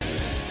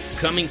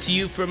coming to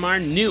you from our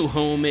new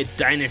home at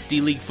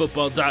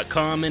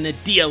dynastyleaguefootball.com and a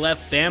DLF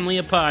family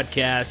of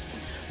podcasts.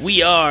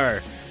 We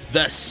are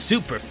the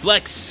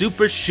Superflex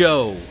Super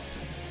Show.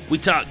 We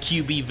talk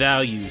QB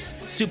values,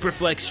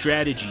 Superflex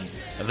strategies,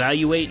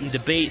 evaluate and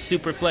debate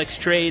Superflex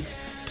trades,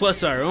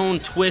 plus our own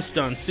twist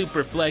on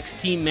Superflex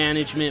team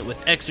management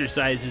with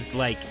exercises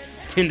like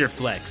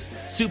Tinderflex,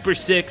 Super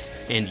 6,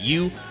 and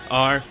You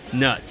Are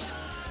Nuts.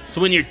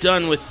 So when you're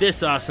done with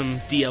this awesome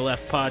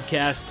DLF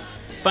podcast,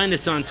 find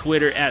us on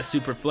Twitter at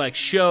Superflex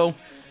Show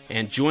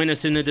and join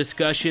us in the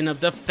discussion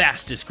of the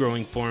fastest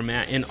growing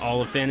format in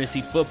all of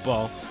fantasy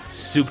football,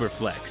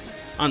 Superflex,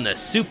 on the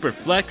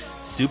Superflex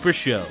Super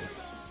Show.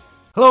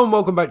 Hello and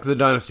welcome back to the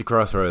Dynasty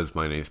Crossroads.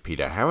 My name is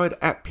Peter Howard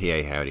at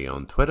PA Howdy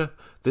on Twitter.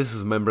 This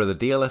is a member of the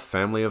DLF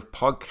family of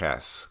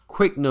podcasts.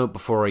 Quick note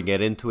before I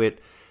get into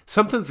it.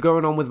 Something's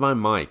going on with my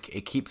mic.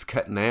 It keeps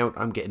cutting out.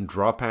 I'm getting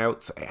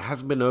dropouts. It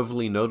hasn't been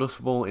overly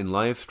noticeable in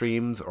live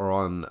streams or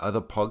on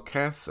other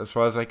podcasts as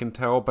far as I can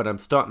tell, but I'm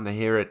starting to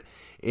hear it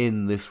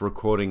in this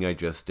recording I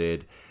just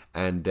did.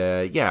 And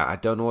I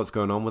don't know what's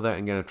going on with that.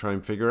 I'm going to try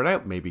and figure it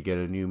out. Maybe get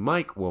a new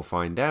mic. We'll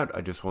find out.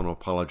 I just want to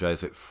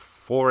apologize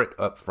for it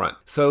up front.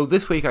 So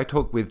this week I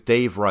talked with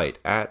Dave Wright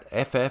at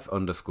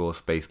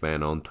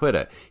FF_Spaceman on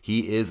Twitter.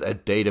 He is a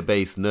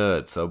database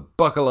nerd, so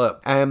buckle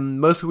up.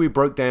 Mostly we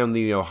broke down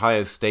the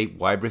Ohio State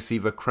wide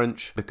receiver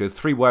crunch because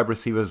 3 wide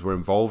receivers were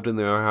involved in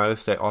the Ohio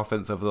State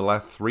offense over the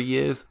last 3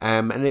 years.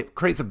 And it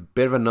creates a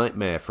bit of a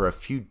nightmare for a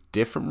few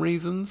different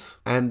reasons.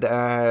 And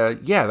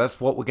that's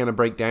what we're going to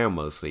break down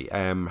mostly.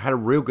 Had a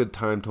real good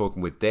time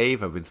talking with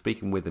Dave. I've been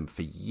speaking with him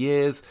for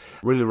years.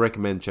 Really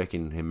recommend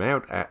checking him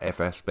out at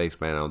FF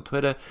Spaceman on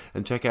Twitter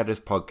and check out his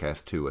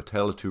podcast too, A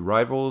Tale of Two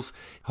Rivals.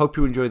 Hope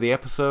you enjoy the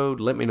episode.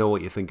 Let me know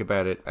what you think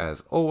about it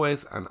as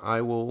always, and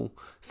I will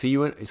see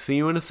you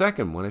in a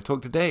second when I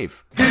talk to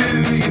Dave. Do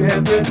you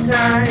have the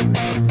time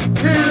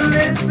to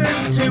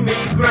listen to me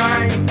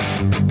grind?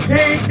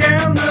 Take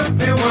down the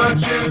film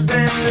watchers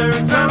and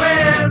nerds all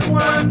at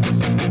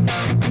once.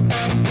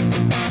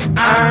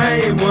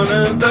 I am one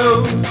of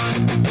those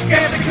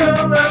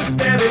skeptical of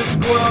status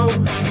quo,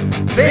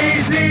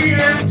 lazy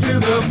and to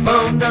the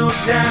bone, no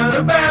doubt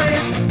about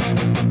it.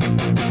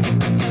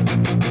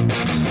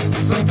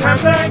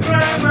 Sometimes I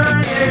grind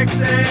my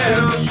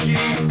Excel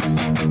sheets,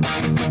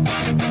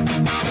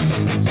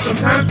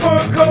 sometimes pour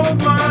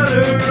cold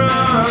water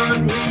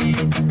on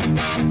heat.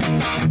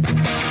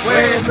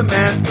 When the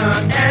math's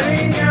not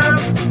adding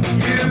up,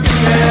 you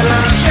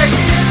better check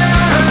it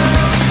out.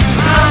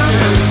 I'm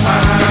just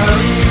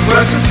highly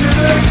welcome to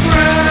the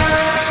ground.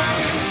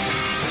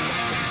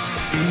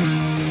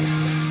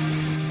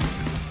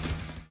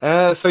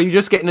 So you're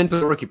just getting into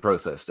the rookie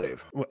process,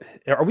 Dave?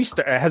 Are we?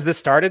 Has this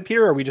started,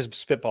 Peter? Or are we just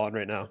spitballing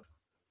right now?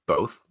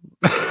 Both.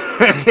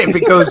 If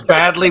it goes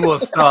badly, we'll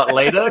start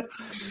later.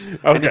 Okay.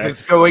 And if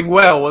it's going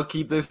well, we'll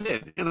keep this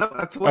in.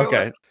 That's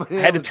okay. I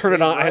had to turn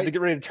it on. I had to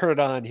get ready to turn it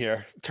on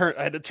here.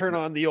 I had to turn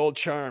on the old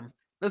charm.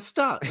 Let's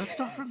start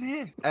from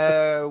here.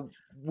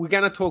 We're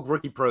gonna talk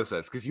rookie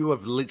process because you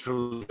have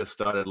literally just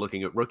started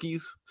looking at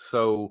rookies.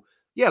 So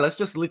yeah, let's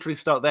just literally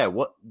start there.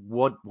 What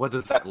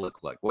does that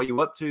look like? What are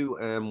you up to,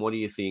 and what are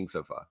you seeing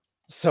so far?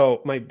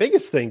 So my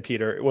biggest thing,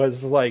 Peter,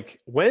 was like,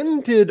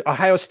 when did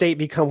Ohio State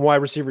become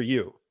wide receiver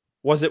U?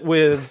 Was it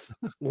with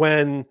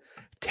when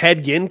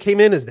Ted Ginn came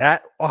in? Is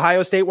that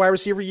Ohio State wide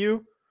receiver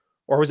U?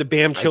 Or was it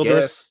Bam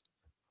Childress?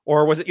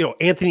 Or was it,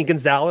 Anthony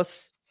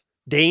Gonzalez,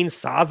 Dane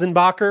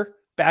Sazenbacher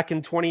back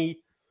in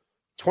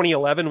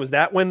 2011? Was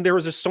that when there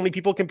was just so many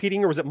people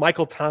competing? Or was it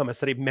Michael Thomas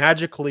that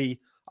magically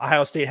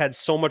Ohio State had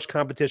so much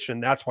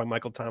competition? That's why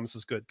Michael Thomas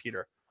is good,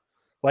 Peter.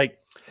 Like,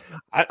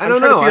 I don't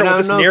know. I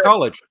don't know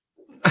college.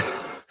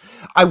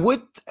 I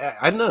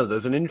don't know.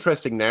 There's an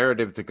interesting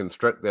narrative to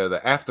construct there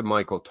that after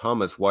Michael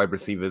Thomas, wide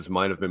receivers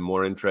might have been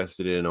more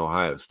interested in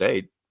Ohio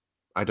State.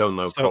 I don't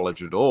know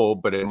college at all,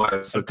 but it might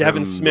have become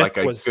Devin Smith like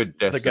a was good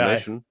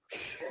destination.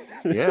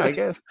 Yeah, I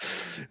guess.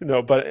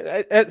 No,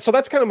 but so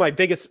that's kind of my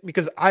biggest,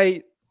 because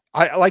I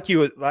like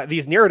you,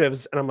 these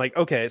narratives, and I'm like,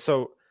 okay,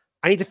 so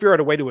I need to figure out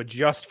a way to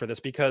adjust for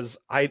this because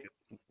I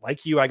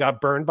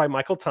got burned by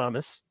Michael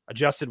Thomas,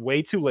 adjusted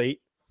way too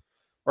late.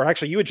 Or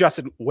actually, you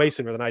adjusted way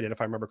sooner than I did, if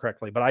I remember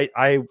correctly. But I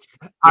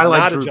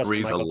like Drew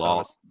Brees a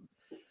lot.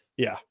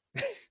 Yeah.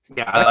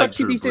 Yeah, I thought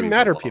QBs didn't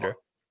matter, Peter,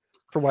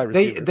 for wide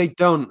receivers. They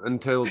don't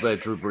until they're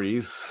Drew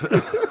Brees.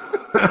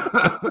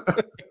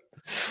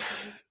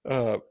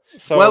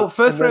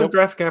 First round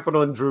draft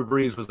capital on Drew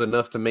Brees was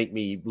enough to make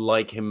me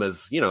like him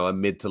as, a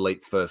mid to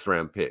late first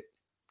round pick.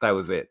 That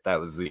was it.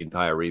 That was the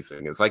entire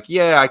reason. It's like,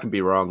 yeah, I can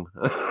be wrong.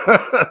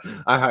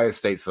 Ohio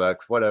State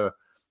sucks. Whatever.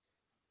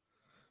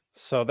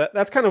 So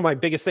that's kind of my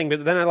biggest thing.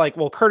 But then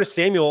Curtis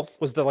Samuel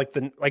was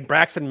like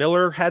Braxton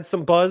Miller had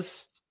some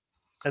buzz,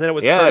 and then it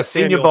was Curtis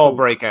Senior Samuel Bowl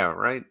breakout,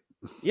 right?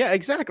 Yeah,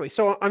 exactly.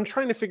 So I'm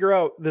trying to figure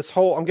out this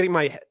whole. I'm getting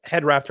my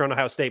head wrapped around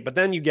Ohio State, but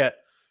then you get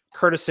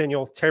Curtis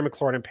Samuel, Terry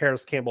McLaurin, and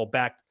Paris Campbell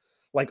back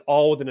like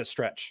all within a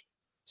stretch.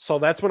 So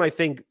that's when I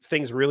think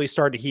things really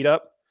started to heat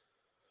up.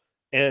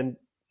 And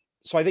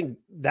So I think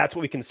that's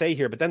what we can say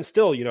here. But then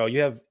still, you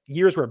have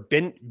years where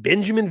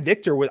Benjamin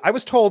Victor I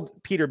was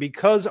told, Peter,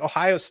 because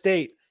Ohio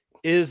State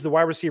is the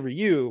wide receiver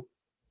U,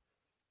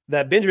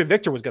 that Benjamin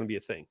Victor was going to be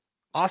a thing.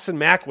 Austin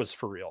Mack was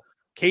for real.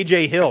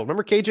 KJ Hill.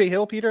 Remember KJ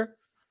Hill, Peter?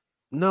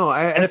 No,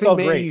 I think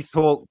maybe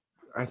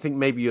I think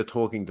maybe you're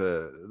talking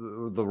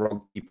to the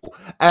wrong people.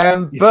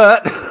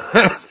 But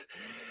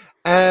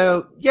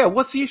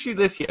what's the issue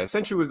this year?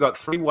 Essentially, we've got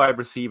 3 wide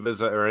receivers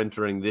that are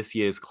entering this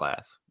year's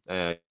class.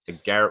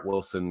 Garrett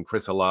Wilson,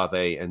 Chris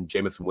Olave, and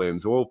Jamison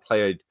Williams all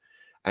played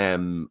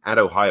at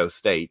Ohio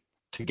State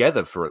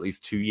together for at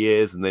least 2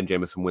 years, and then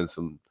Jamison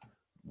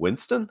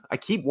Winston? I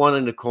keep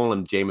wanting to call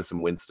him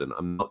Jamison Winston.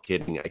 I'm not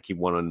kidding. I keep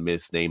wanting to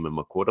misname him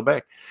a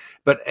quarterback.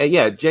 But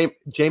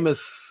Jamison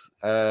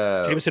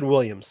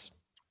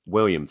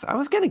Williams. I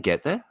was going to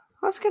get there.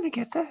 It's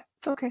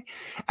okay.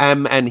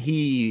 And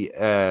he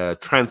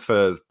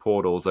transfers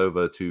portals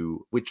over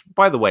to, which,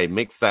 by the way,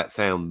 makes that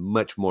sound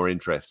much more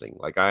interesting.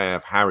 Like, I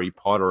have Harry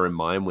Potter in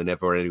mind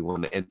whenever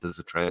anyone enters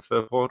a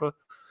transfer portal.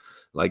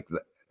 Like,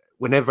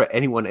 whenever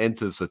anyone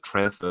enters a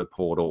transfer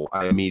portal,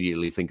 I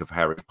immediately think of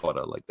Harry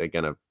Potter. Like, they're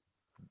going to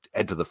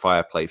enter the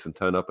fireplace and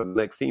turn up at the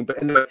next team.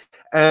 But anyway,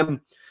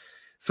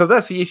 so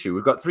that's the issue.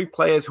 We've got 3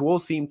 players who all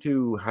seem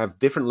to have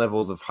different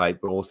levels of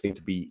hype, but all seem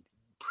to be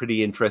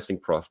pretty interesting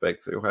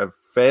prospects who have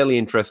fairly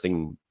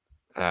interesting,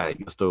 you're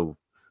still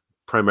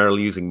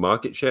primarily using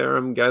market share,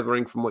 I'm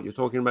gathering from what you're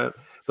talking about,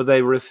 but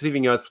their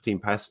receiving yards per team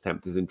pass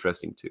attempt is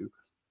interesting too.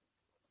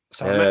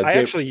 So I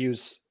actually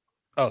use,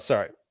 I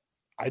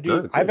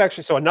do. No, I've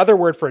actually, so another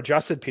word for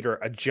adjusted, Peter,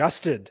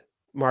 adjusted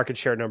market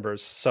share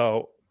numbers.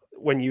 So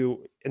when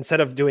you,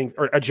 instead of doing,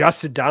 or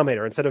adjusted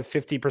dominator, instead of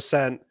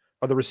 50%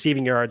 of the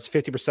receiving yards,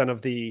 50%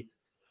 of the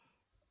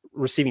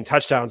receiving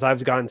touchdowns,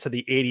 I've gone to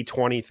the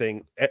 80-20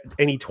 thing,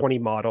 80-20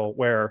 model,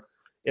 where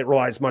it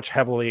relies more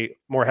heavily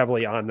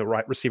on the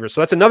right receiver.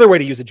 So that's another way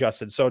to use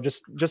adjusted. So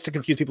just to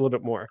confuse people a little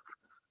bit more.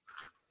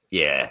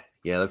 Yeah,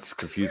 let's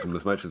confuse them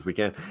as much as we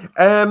can.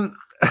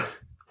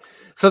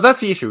 So that's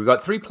the issue. We've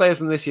got 3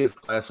 players in this year's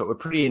class that we're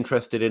pretty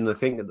interested in.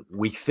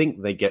 We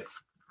think they get,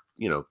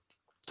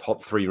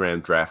 top 3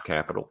 round draft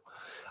capital.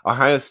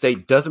 Ohio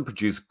State doesn't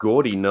produce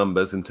gaudy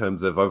numbers in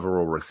terms of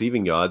overall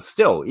receiving yards.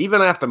 Still,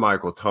 even after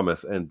Michael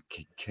Thomas and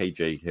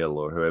KJ Hill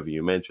or whoever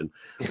you mentioned,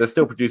 they're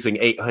still producing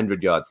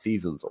 800-yard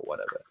seasons or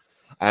whatever.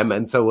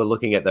 And so we're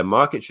looking at their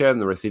market share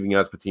and the receiving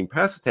yards per team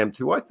pass attempt,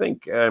 who I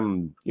think,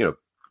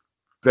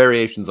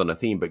 variations on a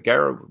theme, but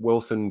Garrett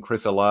Wilson,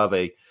 Chris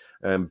Olave,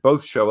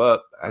 both show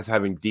up as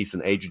having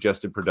decent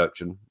age-adjusted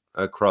production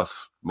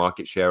across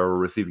market share or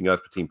receiving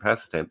yards per team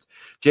pass attempts.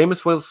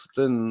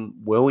 Jamison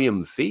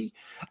Williams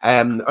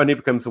only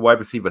becomes the wide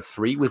receiver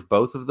 3 with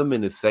both of them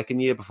in his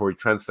second year before he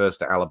transfers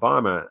to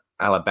Alabama,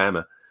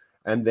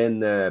 and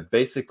then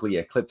basically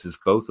eclipses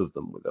both of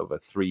them with over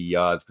 3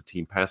 yards per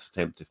team pass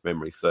attempt, if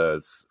memory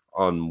serves,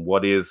 on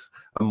what is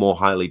a more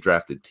highly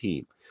drafted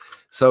team.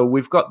 So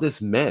we've got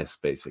this mess,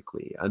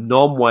 basically, a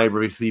non-wide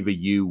receiver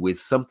U with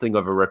something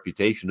of a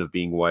reputation of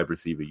being wide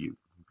receiver U.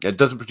 It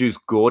doesn't produce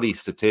gaudy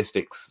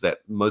statistics that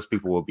most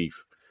people will be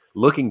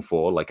looking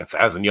for, like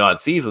 1,000-yard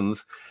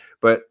seasons,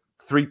 but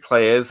 3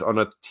 players on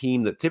a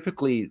team that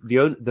typically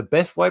the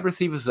best wide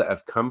receivers that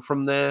have come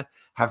from there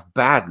have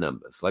bad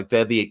numbers. Like,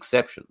 they're the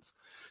exceptions.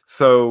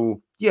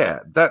 So,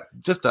 that's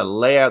just to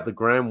lay out the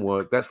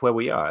groundwork. That's where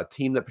we are. A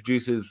team that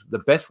produces the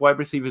best wide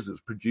receivers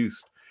has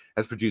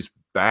produced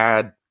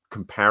bad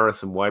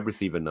comparison wide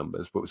receiver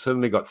numbers, but we've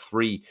certainly got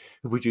 3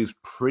 who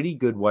produced pretty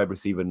good wide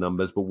receiver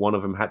numbers, but one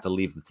of them had to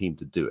leave the team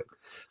to do it.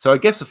 So I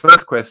guess the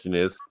first question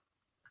is,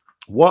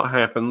 what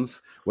happens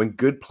when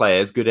good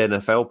players, good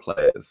NFL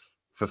players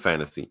for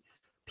fantasy,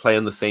 play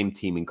on the same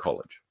team in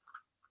college?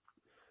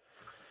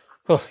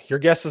 Oh, your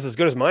guess is as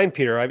good as mine,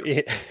 Peter.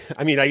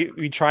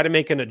 We try to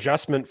make an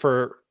adjustment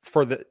for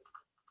the.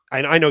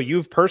 I know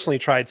you've personally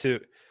tried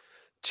to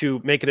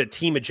make it a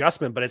team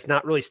adjustment, but it's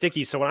not really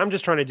sticky. So what I'm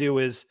just trying to do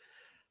is,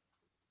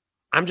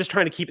 I'm just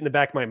trying to keep in the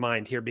back of my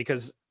mind here,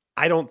 because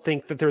I don't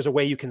think that there's a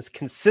way you can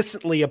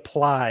consistently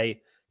apply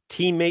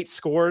teammate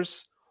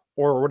scores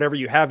or whatever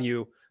you have,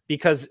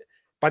 because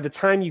by the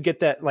time you get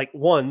that, like,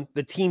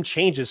 the team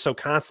changes so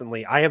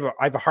constantly. I have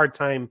a hard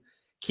time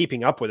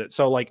keeping up with it.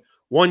 So, like,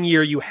 one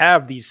year you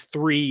have these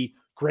 3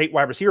 great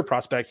wide receiver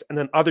prospects, and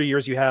then other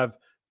years you have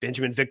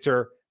Benjamin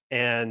Victor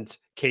and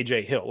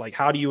KJ Hill. Like,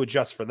 how do you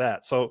adjust for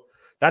that? So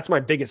that's my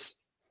biggest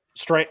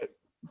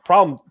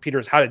problem, Peter,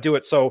 is how to do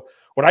it. So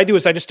what I do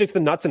is I just stick to the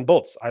nuts and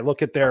bolts. I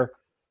look at their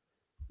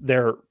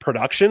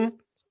production,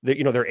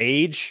 their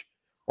age,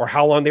 or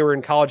how long they were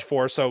in college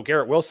for. So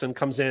Garrett Wilson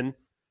comes in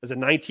as a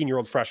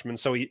 19-year-old freshman.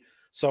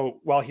 So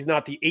while he's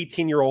not the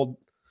 18-year-old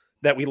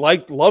that we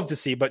love to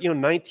see, but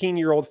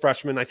 19-year-old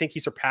freshman, I think he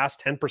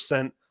surpassed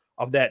 10%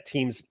 of that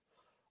team's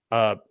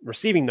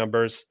receiving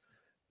numbers.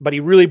 But he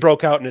really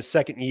broke out in his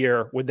second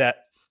year with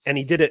that, and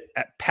he did it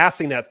at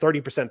passing that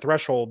 30%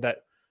 threshold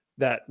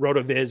that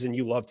RotoViz and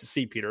you love to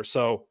see, Peter.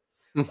 So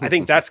I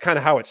think that's kind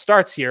of how it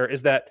starts here,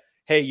 is that,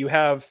 hey, you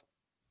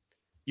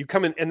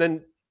come in, and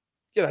then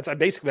Yeah,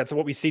 that's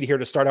what we see here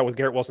to start out with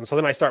Garrett Wilson. So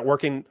then I start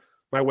working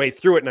my way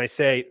through it, and I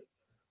say,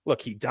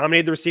 look, he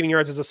dominated the receiving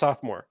yards as a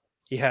sophomore.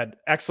 He had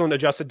excellent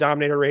adjusted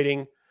dominator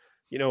rating.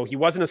 He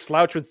wasn't a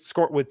slouch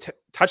with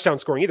touchdown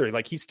scoring either.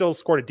 Like, he still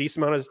scored a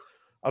decent amount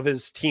of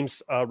his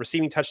team's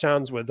receiving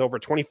touchdowns, with over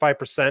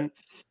 25%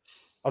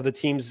 of the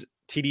team's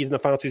TDs in the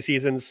final 2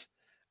 seasons.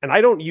 And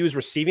I don't use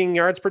receiving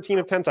yards per team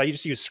attempt. I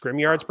just use scrim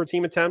yards per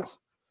team attempt.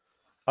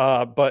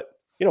 But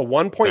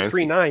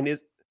 1.39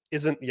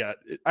 isn't yet.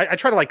 I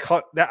try to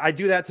cut that. I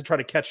do that to try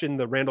to catch in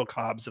the Randall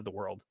Cobbs of the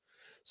world.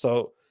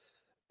 So,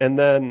 and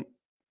then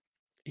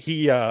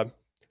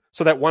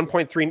so that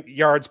 1.3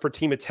 yards per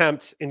team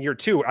attempt in year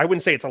 2, I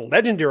wouldn't say it's a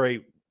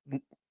legendary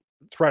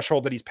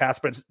threshold that he's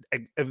passed, but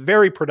it's a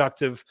very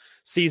productive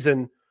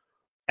season,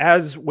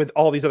 as with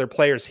all these other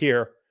players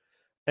here.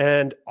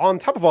 And on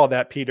top of all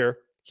that, Peter,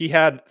 he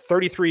had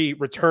 33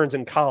 returns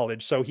in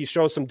college. So he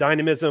shows some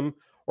dynamism,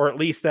 or at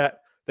least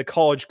that the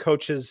college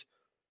coaches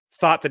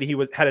thought that he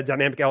had a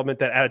dynamic element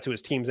that added to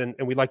his teams. And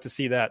we'd like to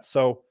see that.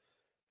 So,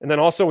 and then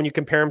also when you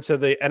compare him to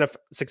the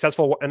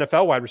successful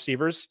NFL wide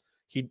receivers,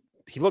 he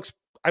looks,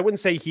 I wouldn't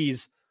say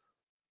he's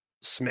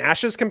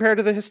smashes compared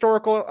to the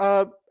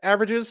historical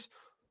averages,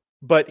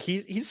 but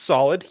he's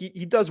solid.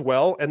 He does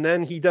well. And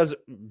then he does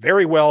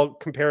very well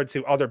compared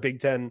to other Big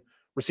Ten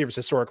receivers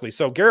historically.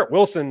 So Garrett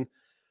Wilson,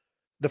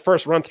 the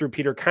first run through,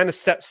 Peter, kind of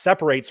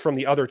separates from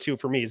the other two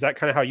for me. Is that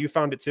kind of how you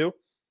found it too?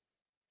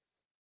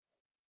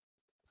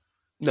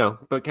 No,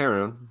 but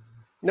carry on.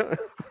 No,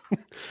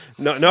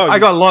 no. I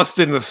got lost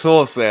in the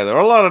source there. There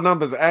are a lot of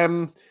numbers.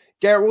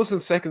 Garrett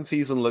Wilson's second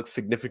season looks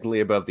significantly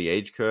above the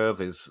age curve.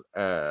 His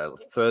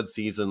third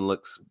season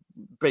looks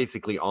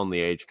basically on the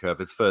age curve.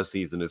 His first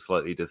season is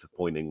slightly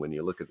disappointing when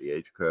you look at the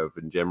age curve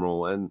in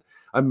general. And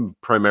I'm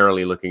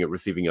primarily looking at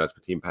receiving yards per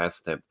team pass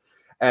attempt.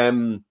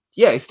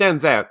 Yeah, he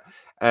stands out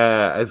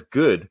as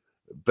good,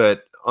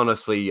 but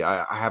honestly,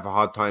 I have a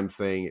hard time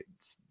saying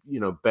it's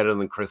better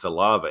than Chris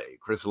Olave.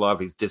 Chris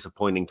Olave is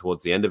disappointing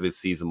towards the end of his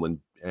season when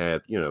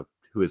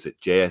who is it,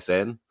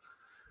 JSN,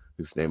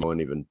 whose name I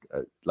won't even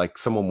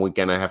someone we're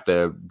gonna have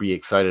to be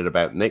excited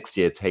about next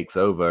year takes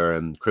over,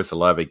 and Chris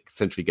Olave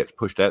essentially gets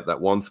pushed out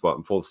that one spot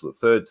and falls to the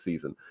third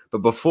season. But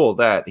before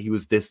that, he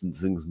was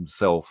distancing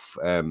himself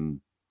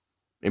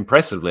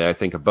impressively, I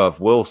think, above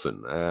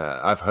Wilson.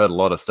 I've heard a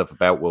lot of stuff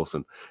about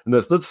Wilson, and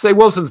that's not to say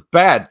Wilson's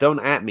bad. Don't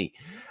at me.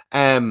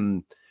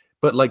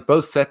 But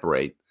both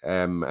separate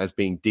as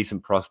being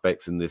decent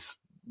prospects in this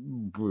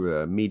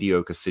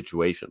mediocre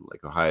situation,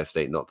 like Ohio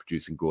State not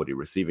producing gaudy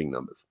receiving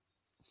numbers.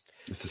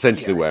 It's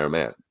essentially where I'm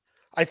at.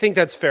 I think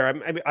that's fair.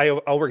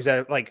 I'll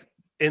overexaggerate. Like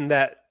in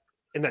that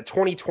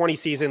 2020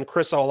 season,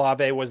 Chris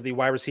Olave was the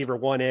wide receiver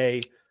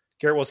 1A,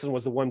 Garrett Wilson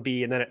was the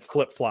 1B, and then it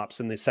flip flops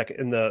in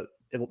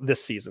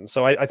this season.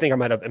 So I think I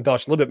might have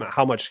embellished a little bit about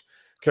how much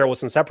Garrett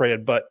Wilson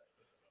separated, but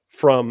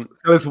from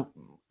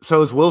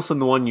so is Wilson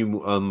the one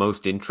you are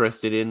most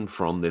interested in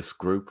from this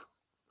group?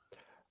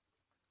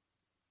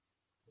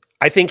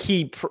 I think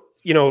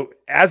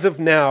as of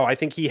now, I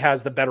think he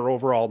has the better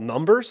overall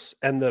numbers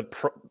and the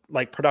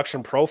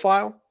production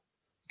profile,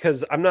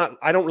 because I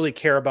don't really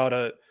care about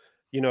a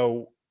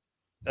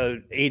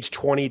age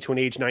 20 to an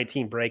age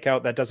 19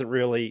 breakout.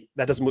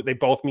 They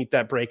both meet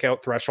that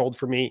breakout threshold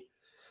for me.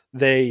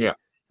 And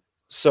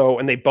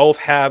they both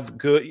have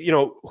good,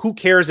 who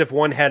cares if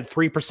one had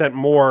 3%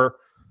 more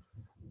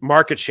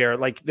market share?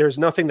 Like, there's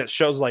nothing that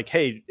shows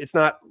hey, it's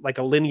not like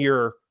a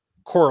linear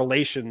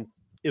correlation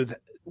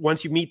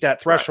once you meet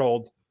that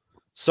threshold. Right.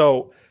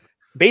 So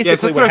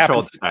basically what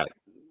happens.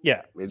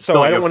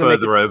 So I don't want to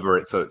further over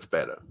it, so it's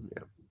better.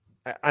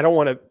 Yeah. I don't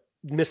want to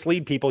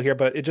mislead people here,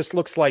 but it just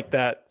looks like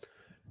that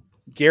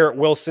Garrett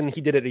Wilson,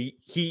 he did it.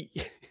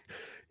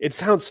 It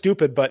sounds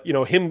stupid, but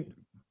him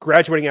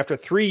graduating after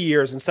 3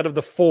 years instead of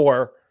the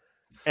 4.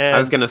 And I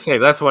was going to say,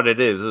 that's what it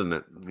is, isn't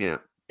it? Yeah.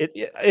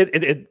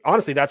 It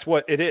honestly, that's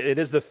what it is. It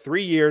is the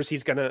 3 years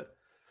he's going to,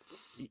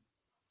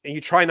 and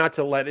you try not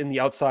to let in the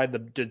outside,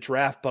 the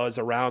draft buzz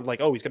around he's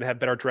going to have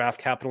better draft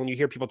capital. And you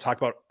hear people talk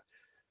about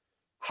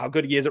how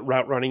good he is at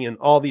route running and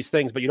all these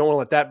things, but you don't want to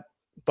let that,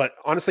 but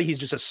honestly, he's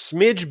just a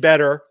smidge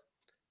better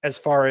as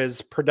far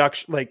as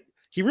production.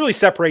 He really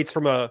separates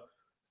from a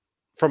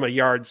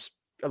yards,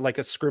 like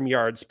a scrim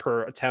yards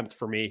per attempt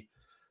for me,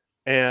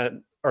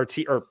 and or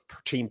per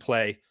team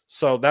play.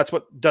 So that's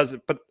what does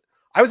it. But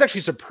I was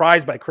actually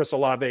surprised by Chris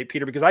Olave,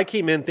 Peter, because I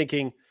came in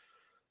thinking,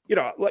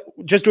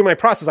 just doing my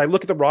process, I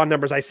look at the raw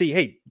numbers, I see,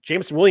 hey,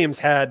 Jameson Williams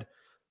had,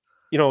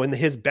 in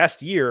his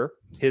best year,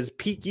 his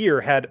peak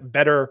year, had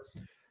better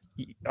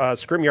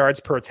scrim yards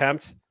per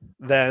attempt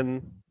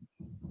than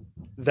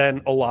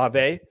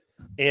Olave,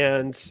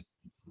 and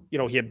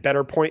he had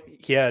better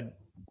he had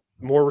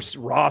more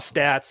raw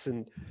stats,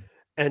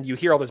 and you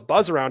hear all this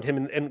buzz around him,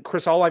 and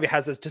Chris Olave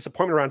has this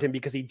disappointment around him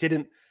because he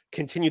didn't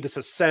continue this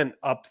ascent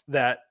up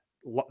that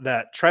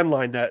trend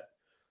line, that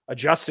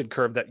adjusted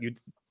curve that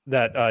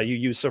you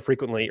use so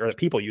frequently, or that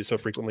people use so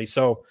frequently.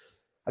 So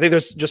I think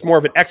there's just more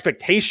of an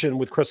expectation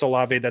with Chris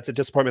Olave that's a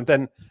disappointment.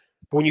 But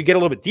when you get a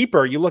little bit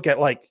deeper, you look at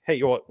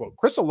hey, well,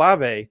 Chris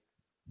Olave,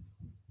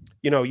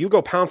 you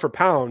go pound for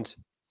pound,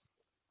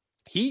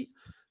 he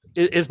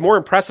is more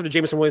impressive to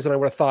Jameson Williams than I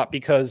would have thought,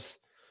 because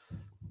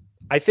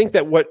I think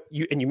that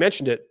you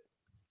mentioned it,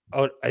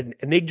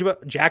 Enigma,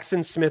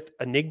 Jackson Smith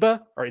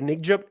Enigma, or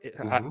Enigma.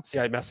 See,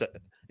 I mess it.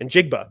 And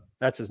Jigba,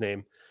 that's his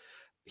name.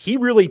 He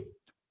really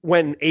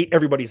went and ate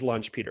everybody's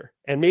lunch, Peter.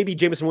 And maybe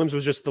Jameson Williams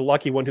was just the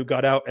lucky one who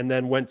got out and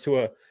then went to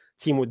a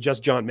team with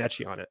just John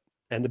Mechie on it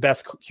and the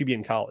best QB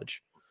in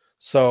college.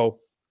 So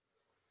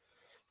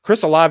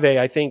Chris Olave,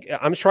 I think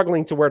I'm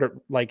struggling to where to,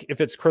 like,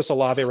 if it's Chris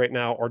Olave right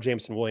now or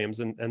Jameson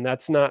Williams. And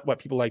that's not what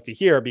people like to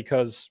hear,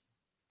 because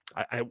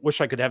I wish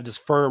I could have this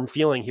firm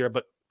feeling here,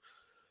 but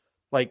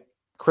like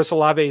Chris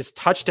Olave's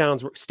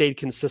touchdowns stayed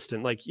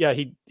consistent. Like, yeah,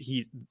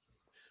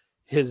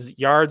 his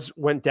yards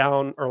went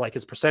down, or like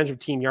his percentage of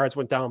team yards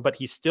went down, but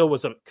he still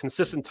was a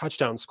consistent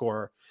touchdown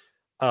scorer.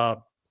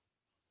 And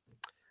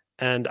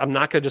I'm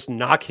not going to just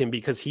knock him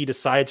because he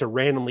decided to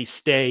randomly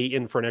stay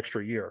in for an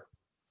extra year.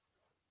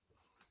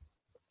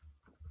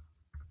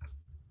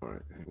 All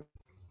right.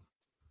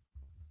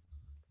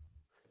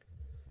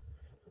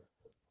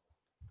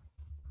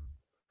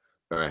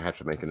 I have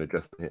to make an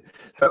adjustment here.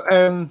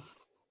 So,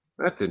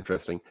 that's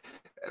interesting.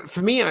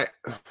 For me, I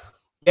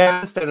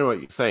understand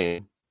what you're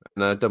saying,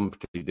 and I don't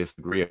particularly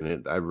disagree on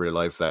it. I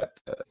realize that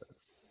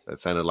that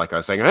sounded like I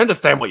was saying, I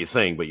understand what you're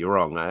saying, but you're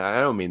wrong. I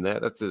don't mean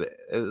that.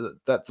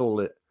 That's all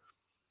it.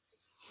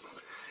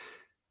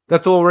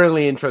 That's all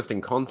really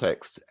interesting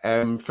context.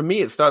 For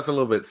me, it starts a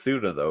little bit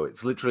sooner, though.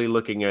 It's literally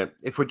looking at,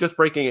 if we're just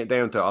breaking it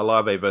down to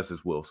Olave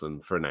versus Wilson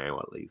for now,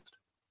 at least.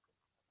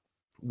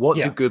 What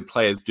do good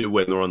players do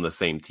when they're on the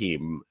same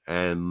team?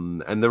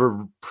 And there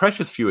are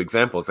precious few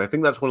examples. I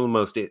think that's one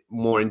of the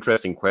more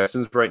interesting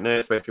questions right now,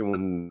 especially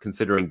when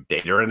considering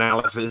data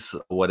analysis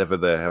or whatever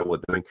the hell we're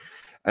doing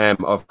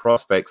of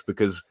prospects.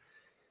 Because,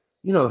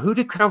 who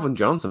did Calvin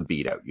Johnson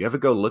beat out? You ever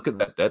go look at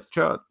that depth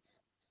chart?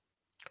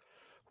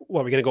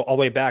 Well, we're going to go all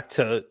the way back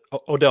to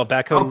Odell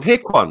Beckham. Oh,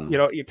 pick one.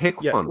 You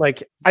pick one.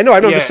 Like, I know.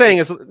 I'm just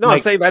saying. I'm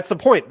saying that's the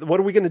point.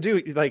 What are we going to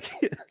do? Like,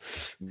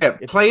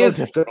 players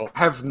that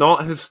have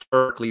not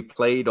historically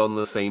played on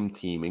the same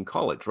team in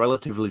college.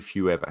 Relatively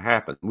few ever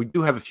happen. We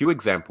do have a few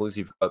examples.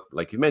 You've got,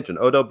 like you mentioned,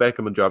 Odell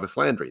Beckham and Jarvis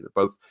Landry. They're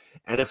both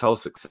NFL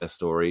success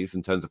stories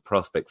in terms of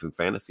prospects and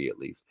fantasy, at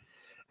least.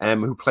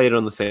 Who played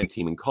on the same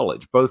team in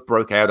college. Both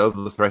broke out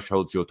over the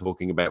thresholds you're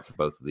talking about for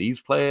both of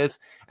these players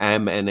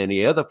and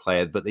any other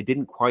players, but they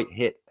didn't quite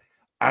hit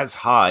as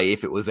high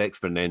if it was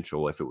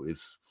exponential, if it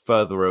was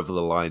further over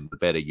the line, the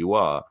better you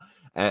are,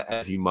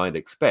 as you might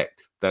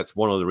expect. That's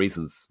one of the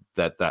reasons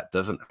that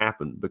doesn't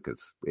happen,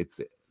 because it's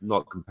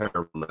not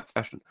comparable in that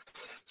fashion.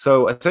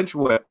 So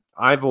essentially what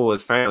I've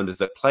always found is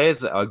that players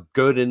that are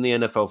good in the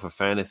NFL for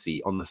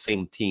fantasy on the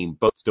same team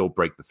both still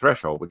break the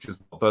threshold, which is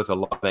what both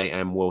Olave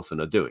and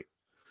Wilson are doing.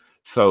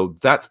 So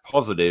that's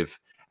positive,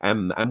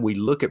 and we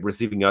look at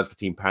receiving yards per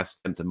team pass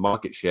attempt and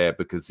market share,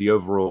 because the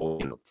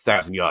overall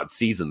 1,000-yard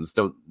seasons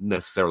don't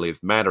necessarily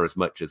matter as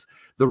much as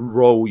the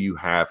role you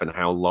have and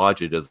how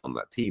large it is on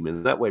that team.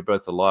 And that way,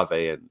 both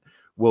Olave and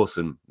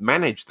Wilson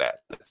manage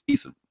that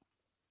season.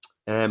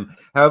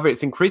 However,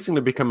 it's increasingly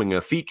becoming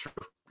a feature,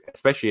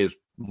 especially as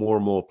more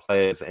and more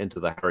players enter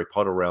the Harry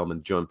Potter realm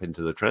and jump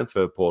into the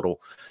transfer portal.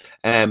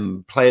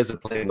 Players are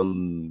playing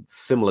on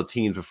similar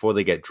teams before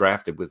they get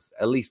drafted with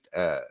at least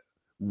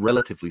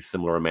relatively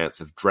similar amounts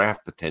of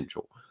draft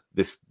potential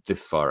this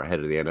far ahead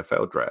of the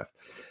NFL draft.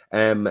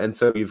 And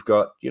so you've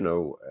got,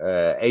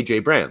 A.J.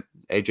 Brown.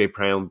 A.J.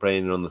 Brown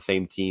playing on the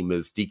same team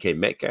as DK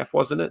Metcalf,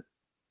 wasn't it?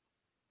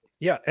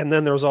 Yeah, and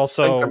then there was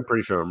also... I'm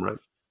pretty sure I'm right.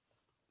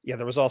 Yeah,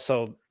 there was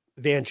also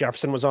Van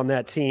Jefferson was on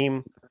that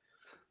team.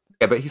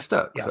 Yeah, but he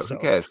stuck, yeah, so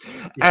who cares?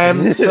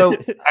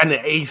 And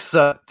he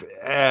sucked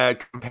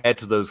compared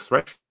to those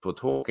thresholds we're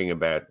talking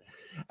about.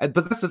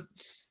 But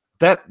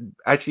that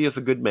actually is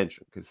a good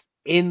mention, because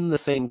in the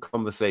same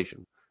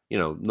conversation,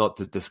 not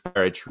to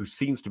disparage who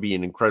seems to be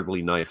an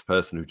incredibly nice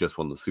person who just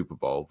won the Super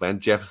Bowl, Van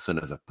Jefferson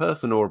as a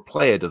person or a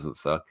player doesn't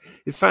suck.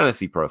 His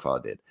fantasy profile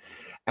did.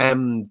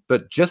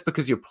 But just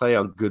because you play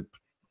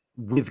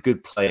with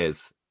good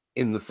players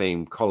in the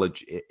same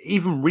college,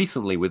 even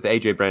recently with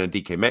A.J. Brown and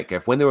DK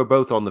Metcalf, when they were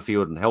both on the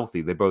field and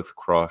healthy, they both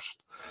crossed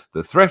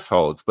the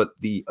thresholds. But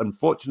the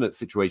unfortunate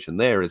situation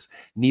there is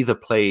neither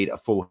played a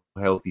full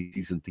healthy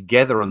season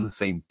together on the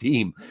same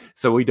team.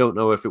 So we don't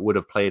know if it would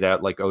have played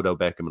out like Odell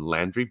Beckham and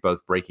Landry,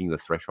 both breaking the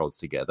thresholds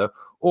together,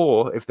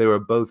 or if they were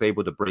both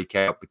able to break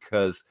out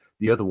because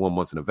the other one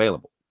wasn't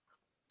available.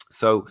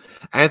 So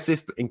as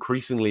this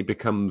increasingly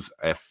becomes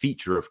a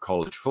feature of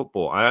college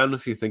football, I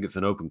honestly think it's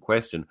an open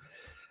question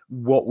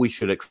what we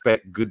should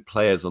expect good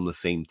players on the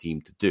same team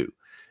to do.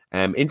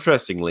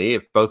 Interestingly,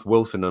 if both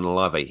Wilson and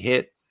Olave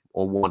hit,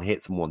 or one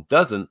hits and one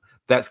doesn't,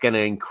 that's going to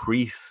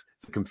increase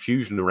the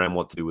confusion around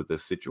what to do with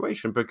this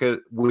situation, because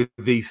with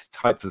these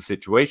types of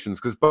situations,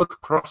 because both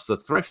cross the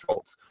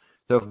thresholds.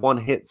 So if one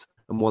hits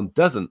and one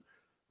doesn't,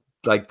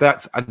 like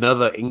that's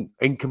another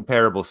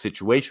incomparable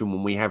situation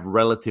when we have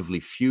relatively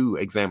few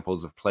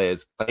examples of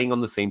players playing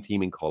on the same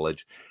team in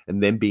college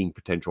and then being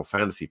potential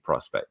fantasy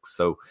prospects.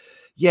 So,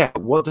 yeah,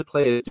 what do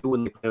players do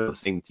when they play on the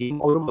same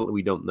team? Ultimately,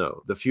 we don't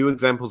know. The few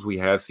examples we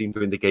have seem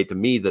to indicate to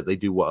me that they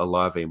do what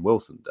Olave and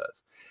Wilson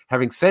does.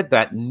 Having said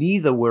that,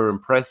 neither were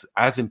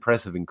as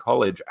impressive in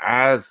college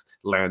as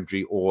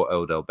Landry or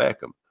Odell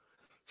Beckham.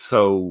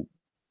 So,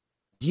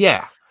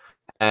 yeah.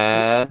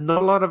 Not a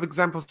lot of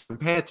examples to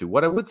compare to.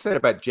 What I would say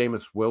about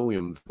Jameis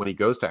Williams when he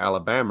goes to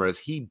Alabama is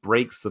he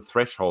breaks the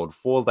threshold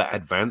for that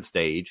advanced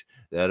stage,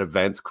 that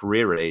advanced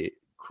career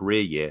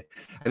year,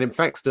 and in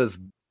fact does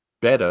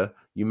better.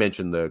 You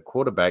mentioned the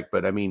quarterback,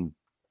 but I mean,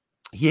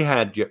 he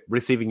had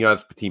receiving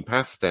yards per team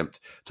pass attempt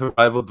to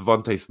rival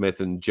Devontae Smith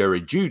and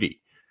Jerry Jeudy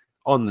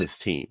on this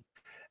team,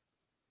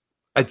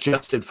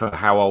 adjusted for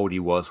how old he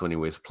was when he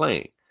was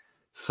playing.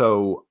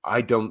 So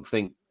I don't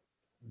think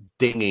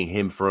dinging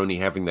him for only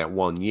having that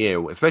 1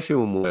 year, especially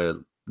when we're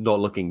not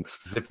looking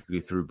specifically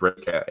through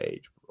breakout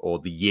age or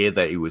the year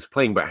that he was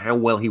playing, but how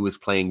well he was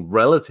playing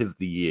relative to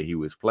the year he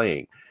was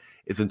playing,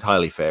 is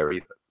entirely fair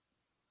either.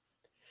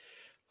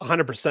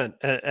 100%.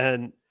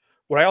 And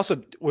what I also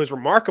was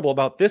remarkable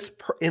about this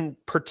in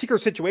particular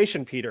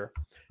situation, Peter,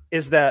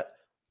 is that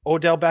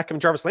Odell Beckham,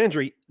 Jarvis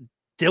Landry,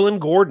 Dylan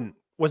Gordon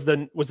was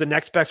the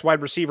next best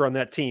wide receiver on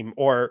that team,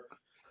 or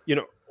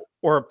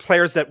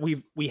players that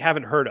we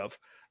haven't heard of.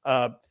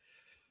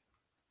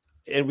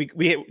 And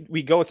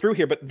we go through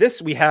here, but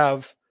we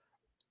have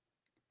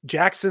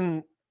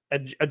Jackson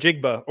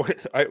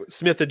Ajigba,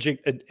 Smith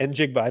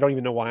Njigba. I don't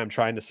even know why I'm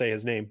trying to say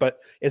his name, but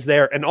is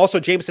there. And also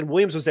Jameson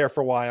Williams was there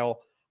for a while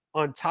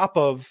on top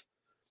of,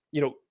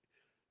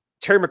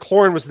 Terry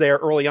McLaurin was there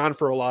early on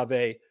for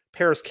Olave.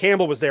 Paris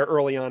Campbell was there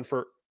early on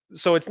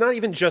so it's not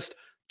even just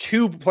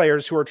two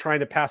players who are trying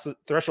to pass the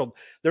threshold.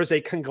 There's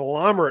a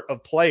conglomerate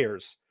of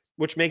players,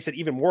 which makes it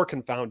even more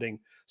confounding.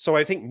 So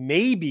I think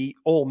maybe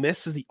Ole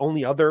Miss is the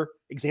only other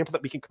example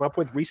that we can come up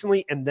with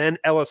recently. And then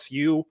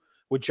LSU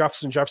with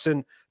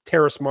Jefferson,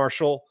 Terrace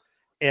Marshall,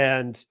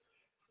 and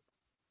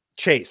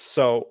Chase.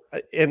 So,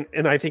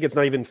 and I think it's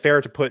not even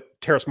fair to put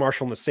Terrace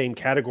Marshall in the same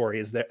category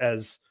as the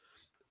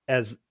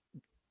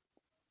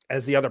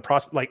other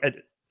prospect.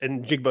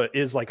 And Jigba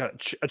is like a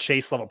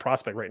Chase level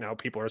prospect right now,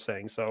 people are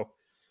saying. So,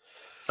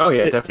 oh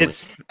yeah, definitely.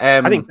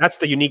 I think that's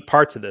the unique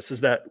part to this,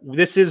 is that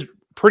this is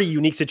pretty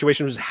unique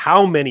situation, is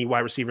how many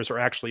wide receivers are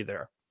actually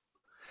there.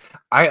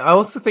 I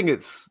also think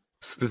it's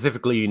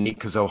specifically unique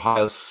because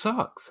Ohio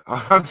sucks.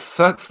 Ohio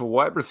sucks for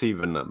wide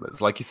receiver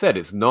numbers. Like you said,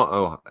 it's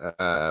not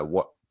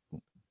what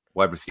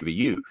wide receiver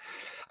U.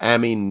 I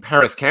mean,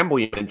 Paris Campbell,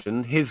 you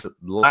mentioned, his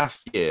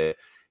last year,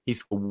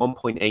 he's for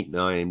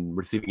 1.89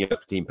 receiving yards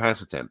per team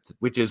pass attempt,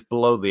 which is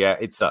below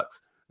it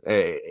sucks,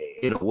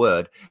 in a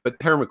word. But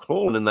Terry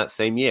McLaurin in that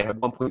same year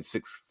had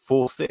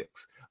 1.646,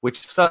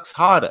 which sucks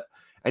harder.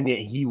 And yet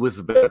he was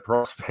a better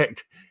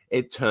prospect,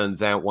 it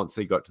turns out, once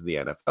he got to the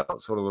NFL.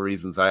 It's one of the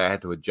reasons I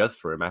had to adjust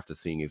for him after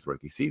seeing his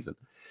rookie season.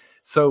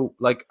 So,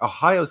 like,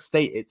 Ohio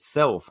State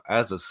itself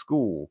as a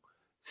school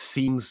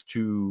seems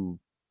to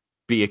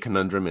be a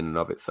conundrum in and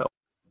of itself.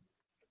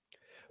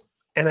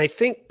 And I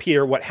think,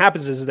 Peter, what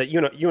happens is that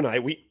you and I,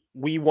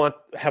 we want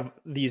to have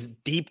these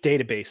deep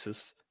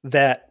databases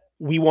that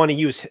we want to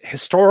use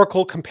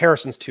historical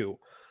comparisons to.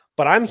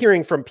 But I'm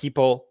hearing from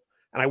people,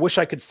 and I wish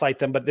I could cite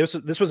them, but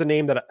this was a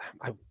name that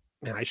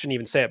I shouldn't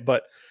even say it,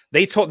 but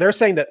they're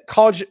saying that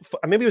college,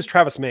 maybe it was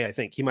Travis May, I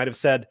think he might have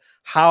said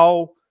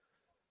how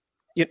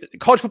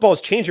college football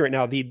is changing right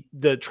now.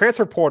 The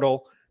transfer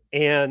portal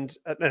and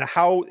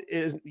how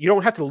you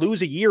don't have to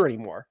lose a year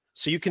anymore.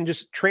 So you can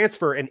just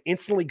transfer and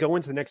instantly go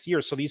into the next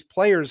year. So these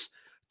players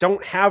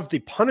don't have the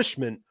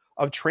punishment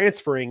of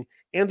transferring,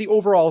 and the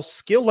overall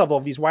skill level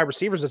of these wide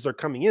receivers as they're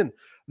coming in.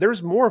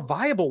 There's more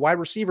viable wide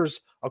receivers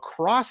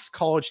across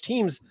college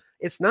teams.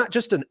 It's not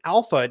just an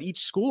alpha at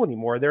each school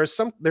anymore. There's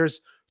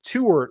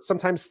two or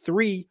sometimes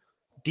three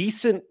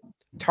decent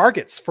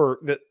targets for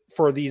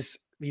these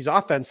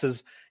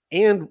offenses,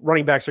 and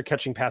running backs are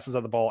catching passes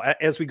on the ball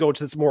as we go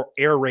to this more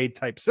air raid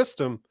type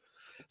system.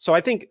 So I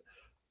think,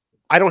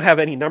 I don't have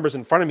any numbers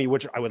in front of me,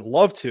 which I would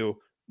love to,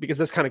 because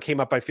this kind of came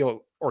up, I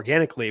feel,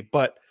 organically,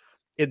 but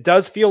it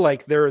does feel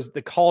like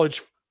the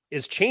college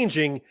is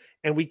changing,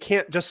 and we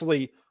can't just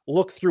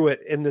look through it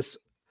in this,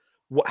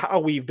 how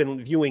we've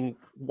been viewing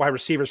wide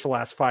receivers for the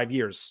last 5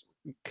 years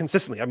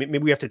consistently. I mean,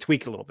 maybe we have to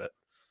tweak it a little bit.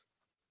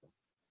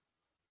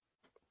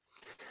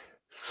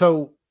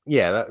 So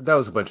yeah, that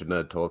was a bunch of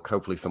nerd talk.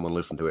 Hopefully someone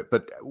listened to it.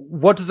 But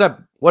what does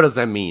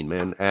that mean,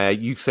 man?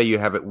 You say you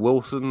have it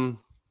Wilson,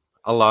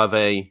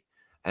 Olave,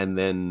 and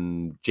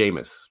then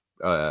Jameis.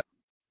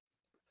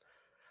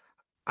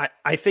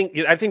 I think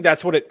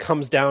that's what it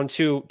comes down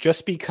to,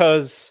 just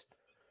because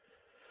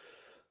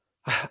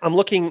I'm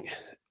looking,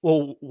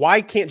 well,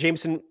 why can't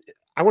Jameson,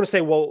 I want to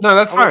say, well, No,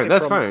 that's I wanna fine. say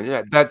That's from, fine.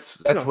 Yeah,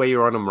 that's you know, where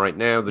you're on them right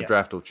now. The yeah,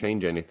 draft will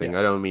change anything. yeah.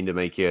 I don't mean to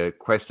make you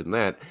question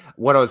that.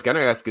 What I was going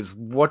to ask is,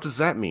 what does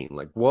that mean?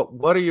 Like,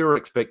 what are your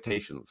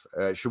expectations?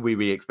 Should we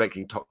be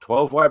expecting top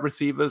 12 wide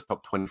receivers,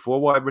 top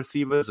 24 wide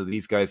receivers? Are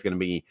these guys going to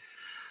be,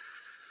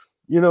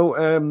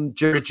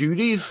 Jerry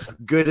Judy's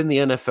good in the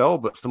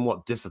NFL, but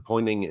somewhat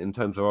disappointing in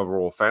terms of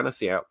overall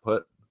fantasy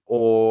output?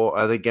 Or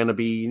are they going to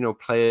be,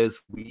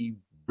 players we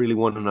really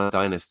want on our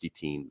dynasty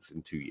teams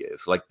in 2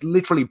 years? Like,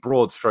 literally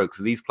broad strokes.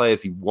 Are these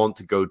players you want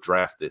to go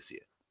draft this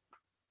year?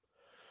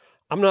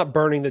 I'm not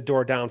burning the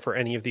door down for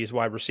any of these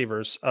wide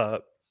receivers.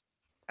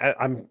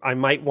 I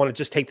might want to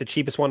just take the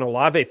cheapest one.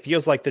 Olave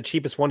feels like the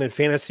cheapest one in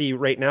fantasy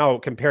right now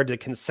compared to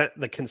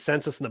the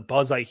consensus and the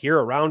buzz I hear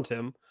around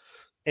him.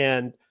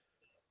 And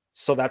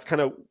so that's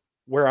kind of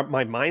where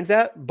my mind's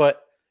at.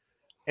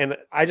 And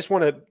I just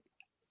want to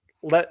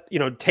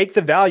take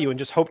the value and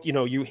just hope,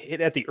 you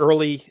hit at the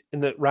early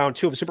in the round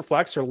 2 of a super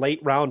flex or late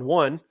round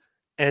 1.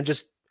 And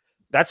just,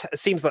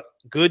 seems like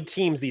good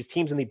teams, these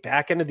teams in the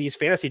back end of these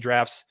fantasy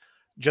drafts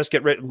just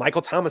get rid.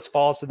 Michael Thomas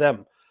falls to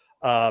them.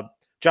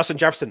 Justin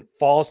Jefferson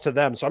falls to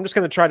them. So I'm just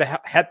going to try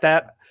to hit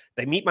that.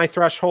 They meet my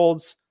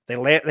thresholds. They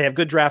have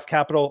good draft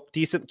capital,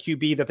 decent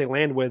QB that they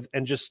land with,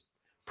 and just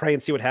pray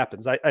and see what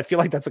happens. I feel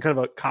like that's a kind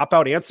of a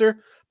cop-out answer,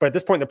 but at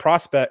this point, the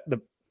prospect, where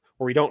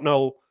we don't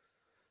know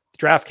the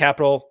draft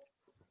capital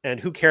and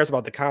who cares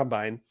about the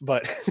combine,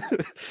 but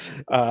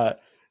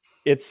that's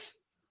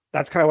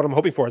kind of what I'm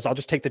hoping for. Is I'll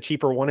just take the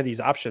cheaper one of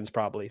these options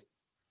probably.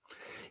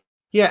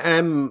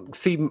 Yeah,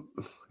 see,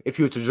 if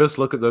you were to just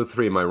look at those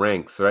three in my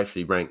ranks, they're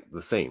actually ranked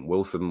the same: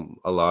 Wilson,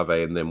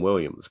 Olave, and then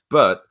Williams.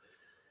 But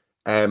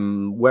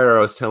where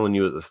I was telling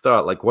you at the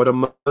start, like what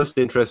I'm most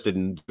interested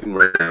in doing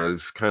right now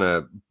is kind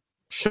of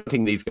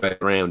shunting these guys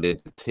around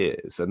into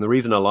tiers. And the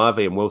reason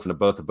Olave and Wilson are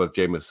both above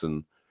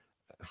Jameson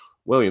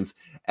Williams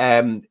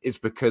is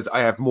because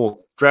I have more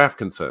draft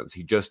concerns.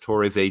 He just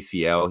tore his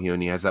ACL. He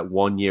only has that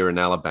 1 year in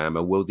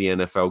Alabama. Will the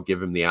NFL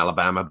give him the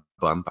Alabama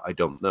bump? I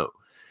don't know.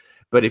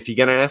 But if you're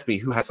going to ask me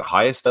who has the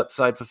highest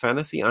upside for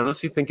fantasy, I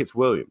honestly think it's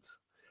Williams.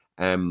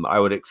 I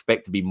would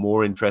expect to be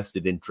more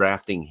interested in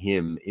drafting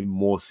him in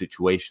more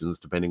situations,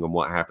 depending on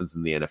what happens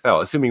in the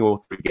NFL, assuming all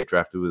three get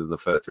drafted within the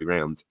first 3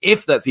 rounds,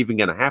 if that's even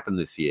going to happen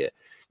this year.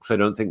 Because I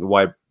don't think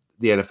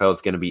the NFL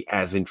is going to be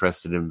as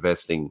interested in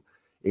investing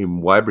in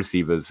wide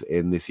receivers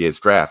in this year's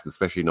draft,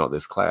 especially not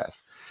this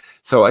class.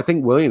 So I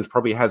think Williams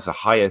probably has the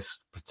highest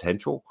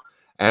potential.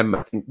 I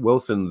think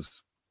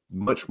Wilson's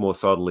much more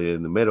solidly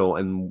in the middle,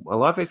 and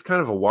Olave is kind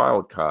of a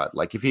wild card.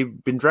 Like if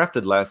he'd been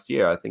drafted last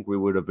year, I think we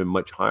would have been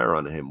much higher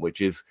on him,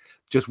 which is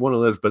just one of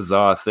those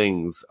bizarre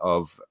things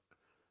of,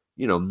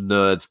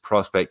 nerds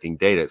prospecting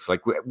data. It's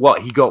like,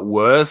 what, he got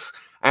worse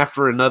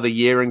after another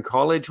year in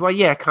college? Well,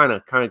 yeah, kind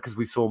of, because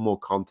we saw more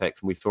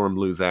context and we saw him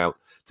lose out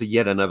to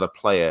yet another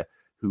player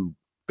who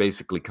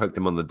basically cooked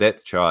him on the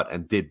depth chart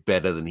and did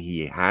better than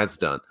he has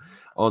done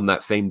on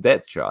that same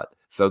depth chart.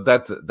 So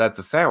that's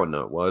a sour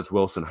note, whereas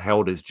Wilson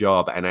held his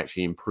job and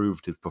actually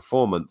improved his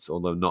performance,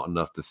 although not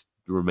enough to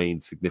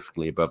remain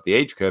significantly above the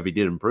age curve. He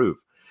did improve,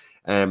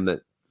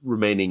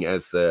 remaining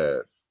as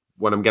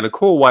what I'm going to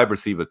call wide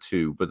receiver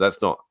 2, but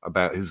that's not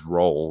about his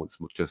role. It's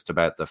just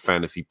about the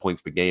fantasy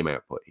points per game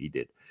output he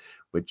did,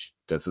 which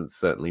doesn't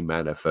certainly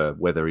matter for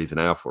whether he's an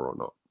alpha or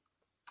not.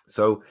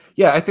 So,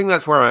 yeah, I think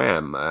that's where I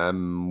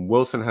am.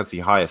 Wilson has the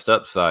highest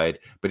upside,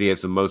 but he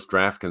has the most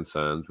draft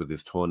concerns with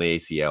his torn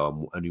ACL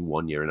and only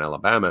 1 year in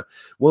Alabama.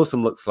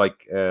 Wilson looks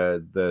like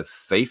the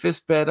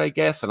safest bet, I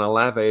guess, and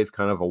Olave is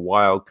kind of a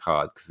wild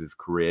card because his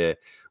career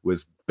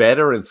was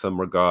better in some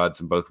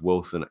regards in both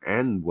Wilson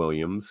and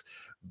Williams,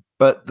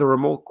 but there are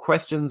more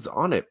questions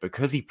on it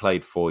because he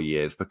played 4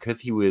 years, because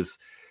he was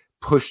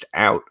pushed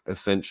out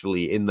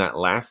essentially in that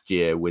last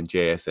year when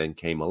JSN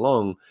came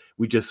along.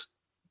 We just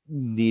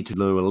need to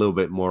know a little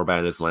bit more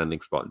about his landing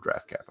spot and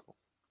draft capital.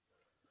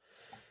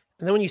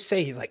 And then when you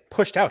say he's like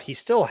pushed out, he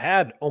still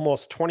had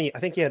almost 20. I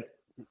think he had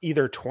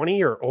either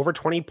 20 or over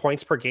 20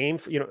 points per game,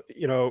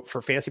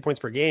 for fantasy points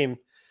per game.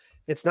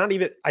 It's not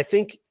even, I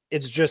think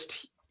it's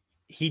just,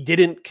 he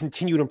didn't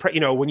continue to impress.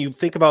 When you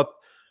think about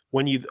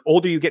the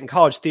older you get in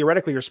college,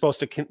 theoretically you're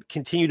supposed to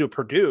continue to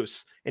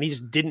produce, and he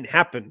just didn't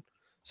happen.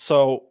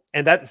 So,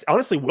 and that's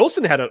honestly,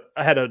 Wilson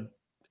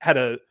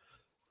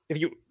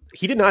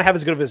he did not have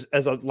as good of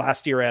as a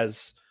last year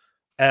as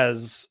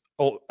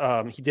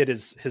he did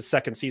his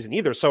second season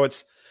either. So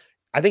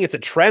I think it's a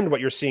trend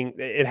what you're seeing.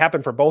 It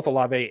happened for both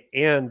Olave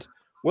and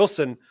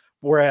Wilson,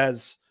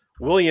 whereas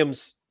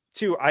Williams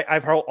too.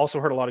 I've also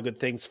heard a lot of good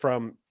things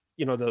from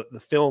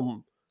the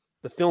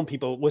film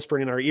people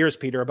whispering in our ears,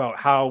 Peter, about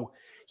how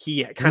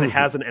he kind of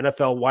has an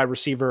NFL wide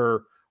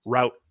receiver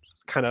route.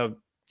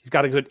 He's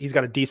got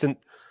a decent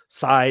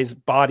size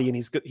body, and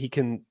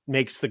he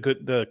makes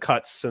the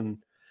cuts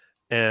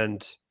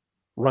and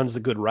runs the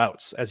good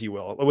routes, as you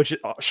will, which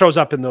shows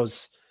up in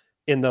those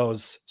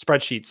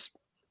spreadsheets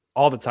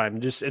all the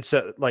time. Just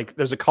like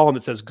there's a column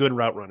that says good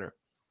route runner.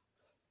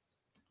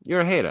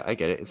 You're a hater. I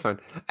get it. It's fine.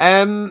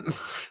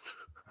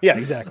 Yeah,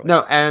 exactly.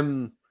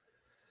 No.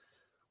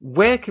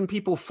 Where can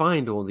people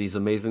find all these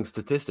amazing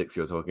statistics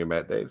you're talking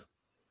about, Dave?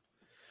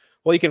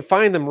 Well, you can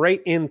find them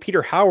right in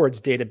Peter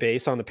Howard's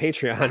database on the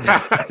Patreon.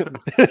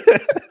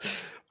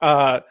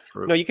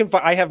 No, you can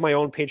find, I have my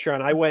own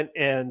Patreon. I went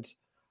and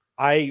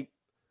I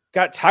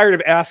got tired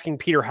of asking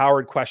Peter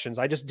Howard questions.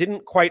 I just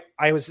didn't quite,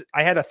 I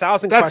had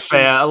 1,000 questions. That's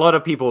fair. A lot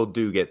of people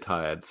do get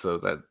tired, so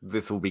that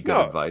this will be good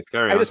advice.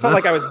 Carry on. I just felt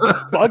like I was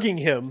bugging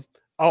him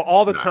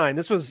all the time.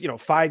 This was,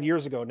 5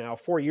 years ago now,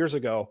 4 years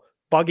ago,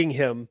 bugging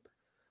him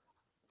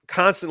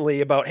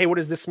constantly about, hey, what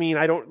does this mean?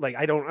 I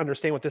don't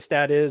understand what this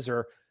stat is,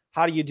 or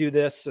how do you do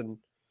this? And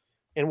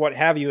what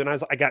have you. And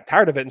I got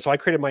tired of it. And so I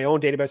created my own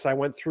database. I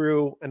went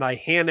through and I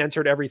hand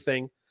entered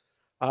everything.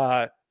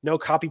 No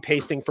copy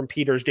pasting from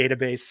Peter's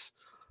database.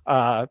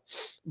 And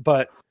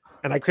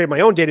I created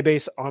my own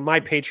database on my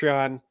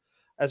Patreon,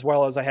 as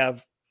well as I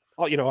have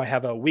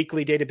a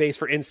weekly database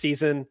for in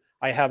season.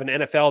 I have an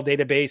NFL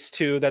database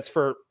too. That's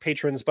for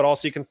patrons, but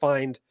also you can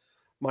find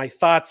my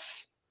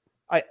thoughts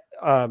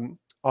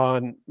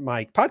on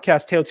my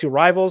podcast, Tale of Two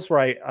Rivals, where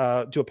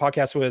I do a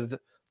podcast with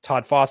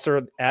Todd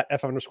Foster at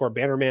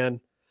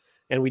F_Bannerman.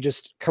 And we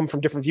just come from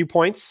different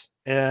viewpoints,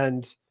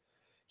 and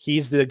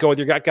he's the go with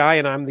your gut guy.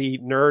 And I'm the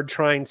nerd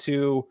trying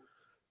to,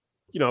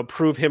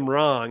 prove him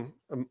wrong.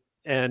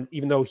 And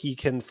even though he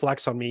can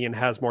flex on me and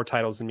has more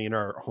titles than me in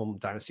our home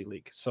Dynasty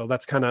League. So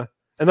that's kind of,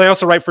 and I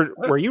also write for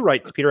where you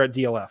write, Peter, at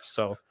DLF.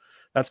 So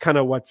that's kind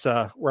of what's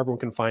where everyone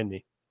can find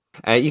me.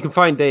 You can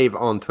find Dave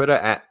on Twitter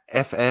at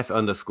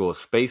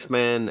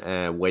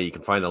FF_Spaceman, where you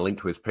can find a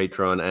link to his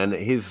Patreon. And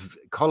his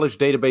college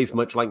database,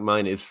 much like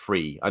mine, is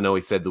free. I know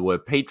he said the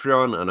word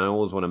Patreon, and I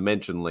always want to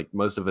mention, like,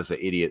 most of us are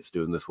idiots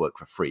doing this work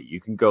for free.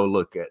 You can go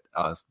look at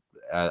our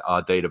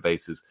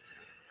databases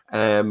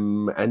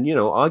and,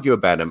 argue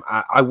about them.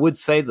 I would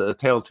say that the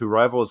Tale of Two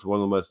Rivals is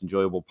one of the most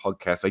enjoyable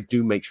podcasts. I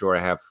do make sure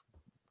I have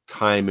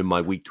time in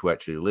my week to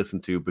actually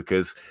listen to,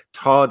 because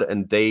Todd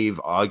and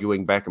Dave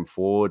arguing back and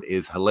forward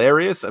is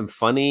hilarious and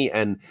funny.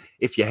 And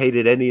if you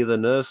hated any of the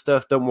nerd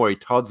stuff, don't worry,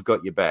 Todd's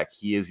got your back.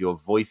 He is your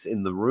voice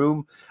in the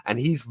room, and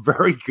he's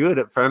very good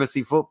at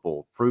fantasy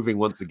football, proving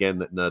once again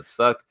that nerds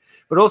suck,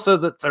 but also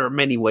that there are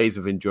many ways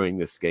of enjoying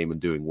this game and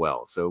doing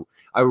well. So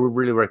I would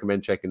really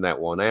recommend checking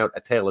that one out.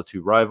 A Tale of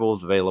Two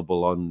Rivals,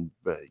 available on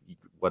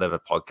whatever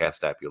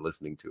podcast app you're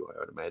listening to, I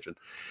would imagine.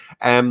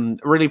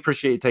 Really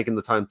appreciate you taking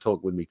the time to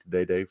talk with me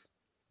today, Dave.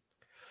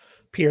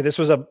 Peter, this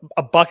was a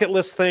bucket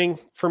list thing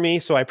for me,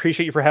 so I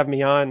appreciate you for having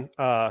me on.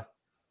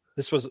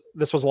 This was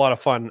a lot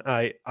of fun.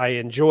 I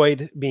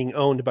enjoyed being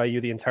owned by you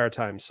the entire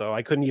time, so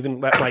I couldn't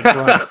even let my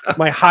grunt,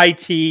 my high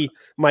tea,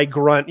 my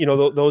grunt,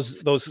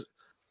 those.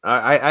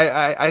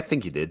 I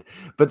think you did,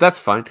 but that's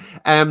fine.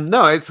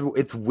 No,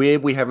 it's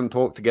weird we haven't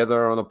talked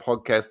together on a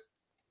podcast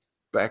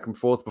back and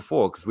forth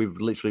before, because we've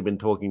literally been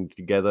talking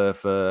together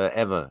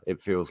forever,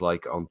 it feels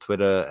like, on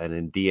Twitter and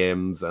in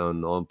DMs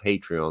and on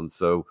Patreon.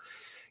 So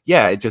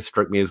yeah, it just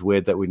struck me as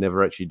weird that we've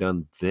never actually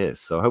done this.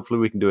 So hopefully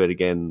we can do it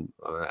again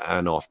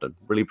and often.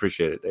 Really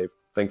appreciate it, Dave.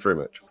 Thanks very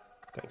much.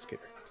 Thanks,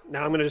 Peter.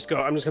 Now I'm just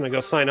going to go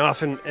sign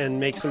off and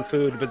make some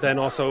food, but then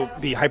also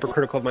be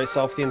hypercritical of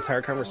myself the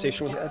entire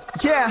conversation we had.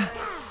 Yeah.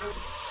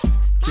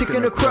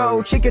 Chicken or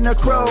crow,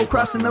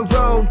 crossing the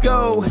road,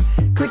 go.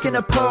 Clicking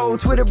a pole,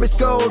 Twitter is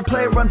gold,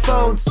 player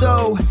unfold,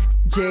 so.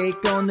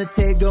 Jake on the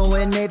table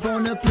and Nate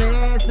on the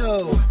plays,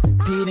 no.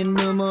 Pete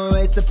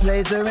enumerates the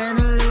plays, they're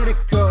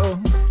analytical.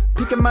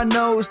 Picking my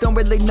nose, don't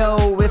really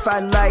know if I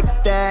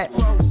like that.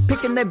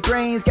 Picking their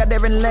brains, got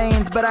different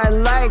lanes, but I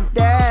like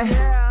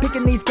that.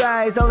 Picking these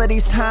guys, all of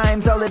these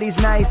times, all of these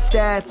nice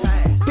stats.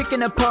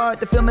 Picking apart,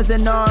 the film is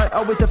an art,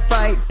 always a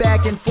fight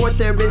back and forth.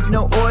 There is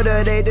no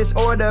order, they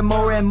disorder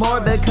more and more,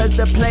 because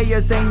the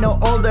players ain't no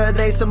older.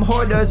 They some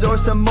hoarders or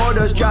some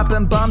mortars,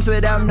 dropping bombs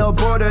without no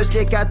borders.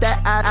 They got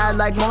that I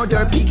like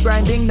mortar, peak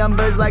grinding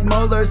numbers like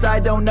molars. I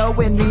don't know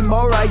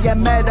anymore, I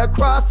am at a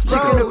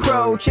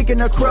crossroads.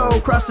 Chicken or crow,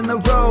 crossing the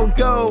road,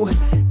 go.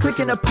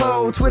 Clicking a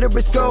pole, Twitter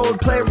is gold,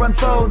 player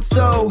unfold,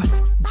 so.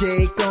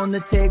 Jake on the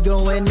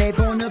table and Nate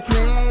on the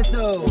plays,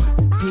 no.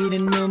 Pete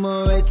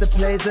enumerates the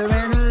plays, they're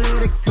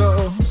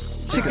analytical.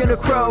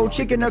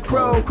 Chicken or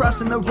crow,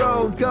 crossing the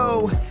road,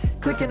 go.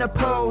 Clicking a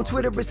pole,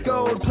 Twitter is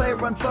gold, player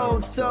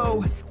unfold,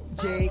 so.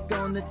 Jake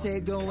on the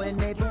table and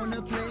Nate on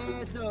the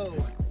plays, no.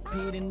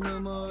 Pete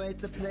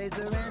enumerates the plays,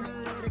 they're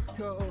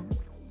analytical.